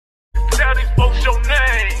how these folks your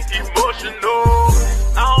name. Emotional.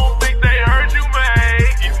 I don't think they heard you, man.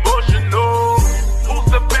 Emotional.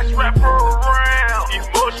 Who's the best rapper around?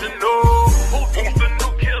 Emotional. Who's the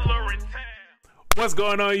new killer in town? What's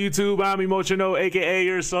going on, YouTube? I'm Emotional, aka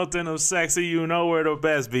you're something of sexy. You know where the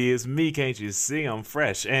best be. It's me, can't you see? I'm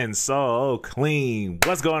fresh and so clean.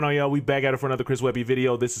 What's going on, y'all? We back at it for another Chris Webby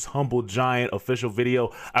video. This is Humble Giant official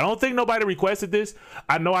video. I don't think nobody requested this.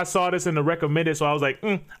 I know I saw this in the recommended, so I was like,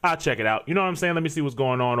 I'll check it out. You know what I'm saying? Let me see what's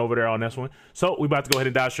going on over there on this one. So we about to go ahead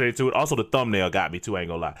and dive straight into it. Also, the thumbnail got me too, I ain't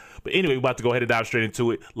gonna lie. But anyway, we about to go ahead and dive straight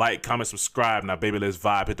into it. Like, comment, subscribe. Now, baby, let's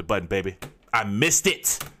vibe. Hit the button, baby. I missed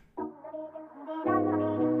it.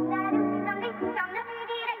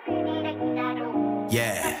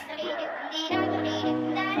 Yeah.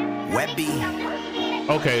 Webby.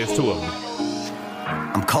 Okay, it's two of them.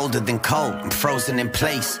 I'm colder than cold, I'm frozen in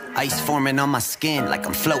place. Ice forming on my skin like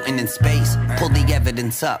I'm floating in space. Pull the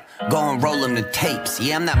evidence up, go and roll them the tapes.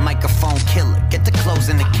 Yeah, I'm that microphone killer, get the clothes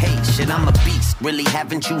in the case. Shit, I'm a beast, really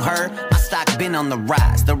haven't you heard? My stock been on the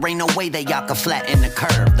rise, there ain't no way that y'all can flatten the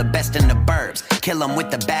curve. The best in the burbs, kill them with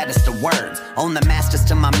the baddest of words. Own the masters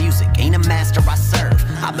to my music, ain't a master I serve.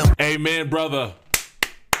 I've been Amen, brother.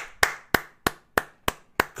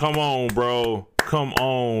 Come on, bro. Come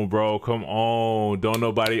on, bro. Come on. Don't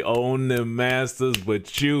nobody own them masters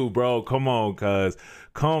but you, bro. Come on, cuz.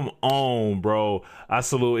 Come on, bro. I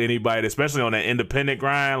salute anybody, especially on that independent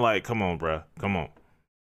grind. Like, come on, bro. Come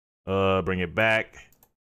on. Bring it back.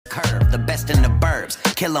 curve, the best in the burbs.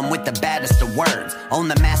 Kill them with the baddest of words. Own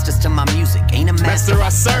the masters to my music, ain't a master I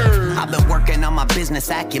serve. I've been working on my business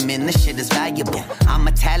acumen, this shit is valuable. I'm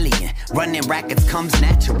Italian, running rackets comes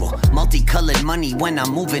natural. Multicolored money when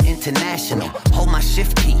I'm moving international. Hold my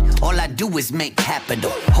shift key, all I do is make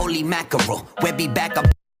capital. Holy mackerel, Webby back up.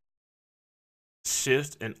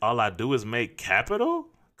 Shift and all I do is make capital?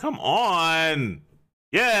 Come on.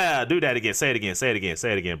 Yeah, do that again. Say it again. Say it again.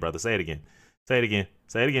 Say it again, brother. Say it again. Say it again.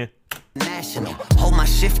 Say it again. National, hold my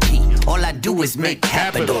shift key, all I do is make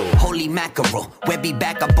capital. Holy mackerel, Webby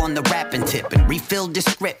back up on the rapping tip and refill the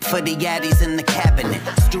script for the yaddies in the cabinet.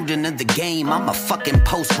 Student of the game, I'm a fucking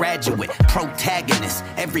postgraduate. Protagonist,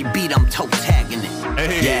 every beat I'm toe tagging it.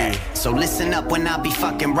 Hey. Yeah, so listen up when I be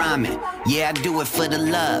fucking rhyming. Yeah, I do it for the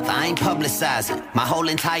love, I ain't publicizing. My whole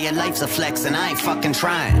entire life's a flex and I ain't fucking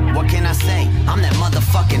trying. What can I say? I'm that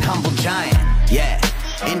motherfucking humble giant. Yeah.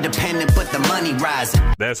 Independent, but the money rising.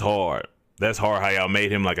 That's hard. That's hard how y'all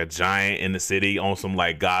made him like a giant in the city on some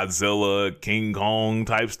like Godzilla, King Kong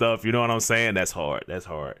type stuff. You know what I'm saying? That's hard. That's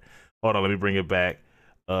hard. Hold on, let me bring it back.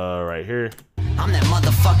 Right here. I'm that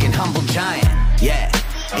motherfucking humble giant. Yeah.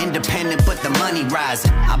 Independent, but the money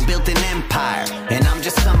rising. I built an empire, and I'm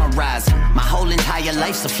just summarizing. My whole entire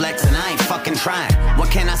life's a flex, and I ain't fucking trying.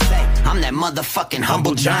 What can I say? I'm that motherfucking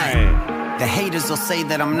humble giant. The haters will say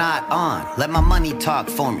that I'm not on. Let my money talk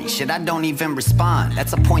for me. Shit, I don't even respond.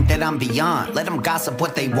 That's a point that I'm beyond. Let them gossip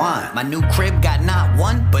what they want. My new crib got not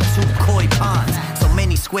one, but two koi ponds. So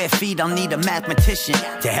many square feet, I'll need a mathematician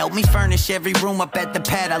to help me furnish every room up at the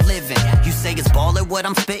pad I live in. You say it's baller what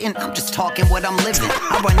I'm spitting? I'm just talking what I'm living.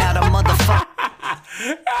 I run out of motherfucker.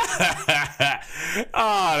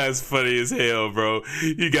 Oh, that's funny as hell, bro.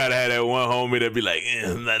 You gotta have that one homie that be like,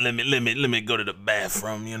 let me go to the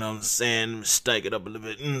bathroom, you know what I'm saying? Stake it up a little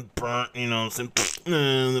bit, you know what I'm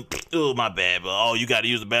saying? Oh, my bad, but oh, you gotta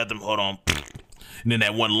use the bathroom, hold on. And then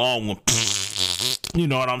that one long one, you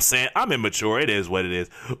know what I'm saying? I'm immature, it is what it is.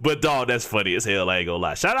 But dog, that's funny as hell, I ain't gonna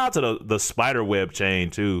lie. Shout out to the spider web chain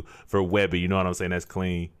too for Webby, you know what I'm saying? That's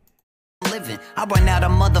clean. Living. I run out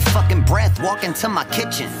of motherfucking breath walking to my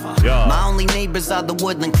kitchen. Yeah. My only neighbors are the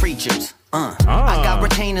woodland creatures. I got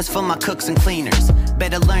retainers for my cooks and cleaners.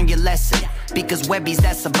 Better learn your lesson, because Webby's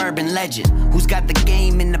that suburban legend who's got the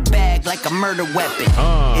game in the bag like a murder weapon.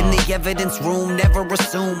 In the evidence room, never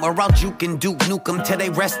assume, or I'll juke and duke nuke them till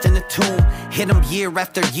they rest in the tomb. Hit them year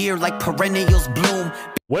after year like perennials bloom.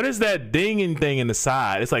 What is that dinging thing in the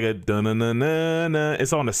side? It's like a dun-na-na-na-na.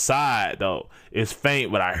 It's on the side though. It's faint,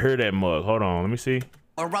 but I heard that mug. Hold on, let me see.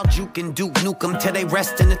 Or I'll juke and duke nuke them till they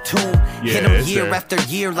rest in the tomb. Hit them year after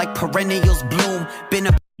year like perennials bloom.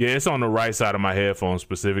 Yeah, it's on the right side of my headphones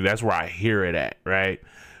specifically. That's where I hear it at, right?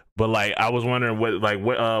 But like, I was wondering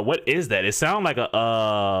what is that? It sounds like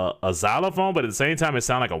a xylophone, but at the same time, it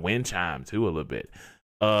sounds like a wind chime too a little bit.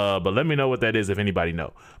 But let me know what that is if anybody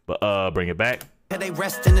know. But bring it back. They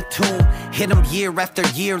rest in the tomb, hit them year after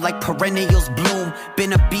year like perennials bloom.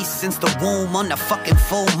 Been a beast since the womb on the fucking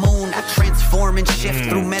full moon. I transform and shift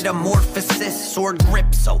through metamorphosis. Sword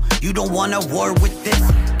grip, so you don't want a war with this.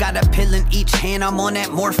 Got a pill in each hand, I'm on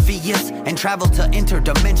that Morpheus. And travel to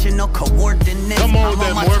interdimensional coordinates. Come on, I'm that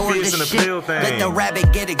on my Morpheus Morpheus and the pill thing. Let the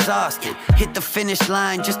rabbit get exhausted. Hit the finish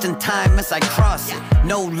line just in time as I cross it.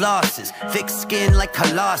 No losses, thick skin like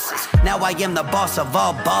Colossus. Now I am the boss of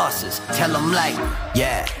all bosses. Tell them like,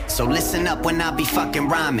 yeah. So listen up when I be fucking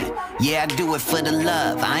rhyming. Yeah, I do it for the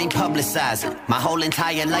love. I ain't publicizing. My whole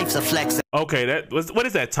entire life's a flex. Okay, what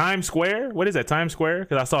is that, Times Square? What is that, Times Square?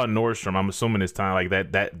 Because I saw Nordstrom. I'm assuming it's time like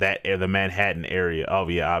that the Manhattan area. Oh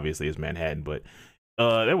yeah, obviously it's Manhattan, but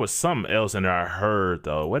there was something else in there I heard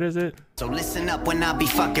though. What is it? So listen up when I be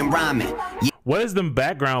fucking rhyming. Yeah. What is them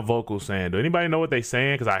background vocals saying? Do anybody know what they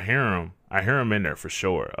saying? Because I hear them. I hear them in there for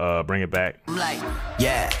sure. Bring it back. I'm like,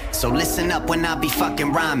 yeah, so listen up when I be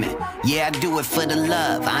fucking rhyming. Yeah, I do it for the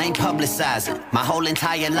love. I ain't publicizing. My whole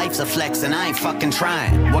entire life's a flex and I ain't fucking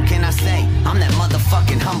trying. What can I say? I'm that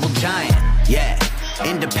motherfucking humble giant. Yeah,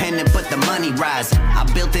 independent but the money rising. I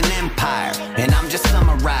built an empire and I'm just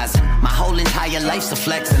summarizing. My whole entire life's a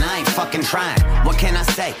flex and I ain't fucking trying. What can I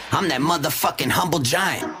say? I'm that motherfucking humble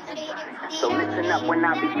giant. So listen up when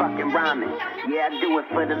I be fucking rhyming. Yeah, I do it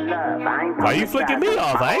for the love. I ain't. Why you flicking me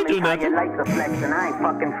off? I ain't do nothing. Life's a flex and I ain't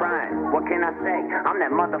fucking trying. What can I say? I'm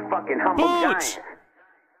that motherfucking humble giant.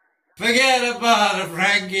 Forget about it,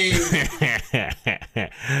 Frankie.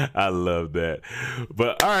 I love that.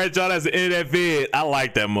 But all right, y'all, that's the end of that vid. I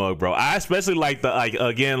like that mug, bro. I especially like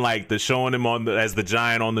the showing him on as the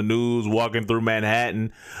giant on the news walking through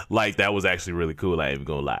Manhattan. Like that was actually really cool. I ain't even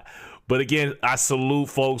gonna lie. But again, I salute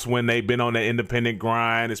folks when they've been on the independent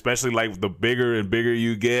grind, especially like the bigger and bigger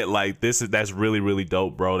you get. Like that's really, really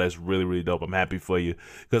dope, bro. That's really, really dope. I'm happy for you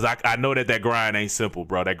because I know that grind ain't simple,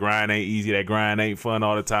 bro. That grind ain't easy. That grind ain't fun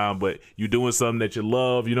all the time, but you doing something that you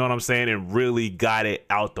love, you know what I'm saying, and really got it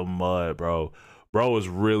out the mud, bro. Bro is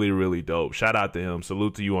really, really dope. Shout out to him.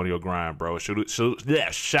 Salute to you on your grind, bro. Shout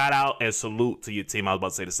out and salute to your team. I was about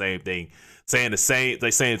to say the same thing.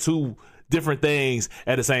 They saying two different things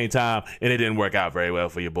at the same time, and it didn't work out very well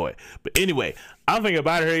for your boy. But anyway, I'm thinking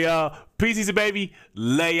about it here, y'all. Peace, easy, baby.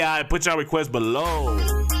 Lay out and put y'all requests below.